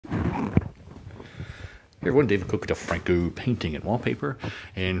Hey everyone, David Cook with Franco Painting and Wallpaper,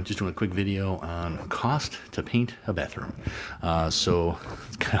 and just doing a quick video on cost to paint a bathroom. So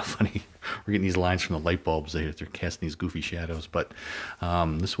it's kind of funny, we're getting these lines from the light bulbs, they're casting these goofy shadows, but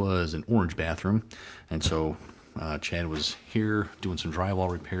this was an orange bathroom, and so Chad was here doing some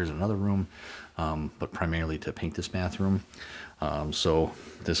drywall repairs in another room, but primarily to paint this bathroom. So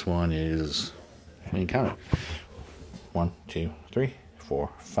this one is, I mean, count it, 1, 2, 3, 4,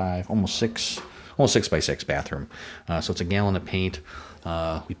 5, almost 6x6 bathroom. So it's a gallon of paint.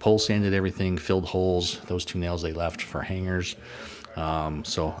 We pole sanded everything, filled holes. Those 2 nails they left for hangers.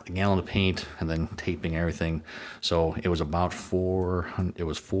 So a gallon of paint and then taping everything. So it was about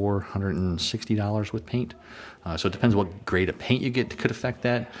 $460 with paint. So it depends what grade of paint you get could affect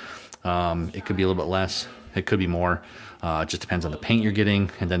that. It could be a little bit less. It could be more. It just depends on the paint you're getting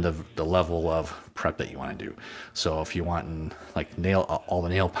and then the level of prep that you want to do. So if you want like all the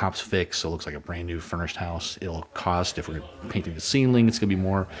nail pops fixed, so it looks like a brand new furnished house, it'll cost, if we're painting the ceiling, it's gonna be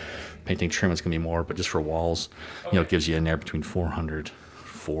more. Painting trim, it's gonna be more. But just for walls, it gives you in there between $400,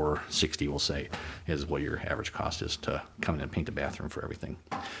 $460, we'll say, is what your average cost is to come in and paint the bathroom for everything.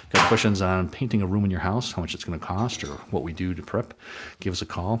 Got questions on painting a room in your house, how much it's gonna cost, or what we do to prep? Give us a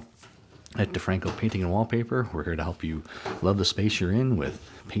call at DeFranco Painting and Wallpaper. We're here to help you love the space you're in with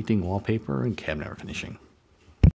painting, wallpaper, and cabinet finishing.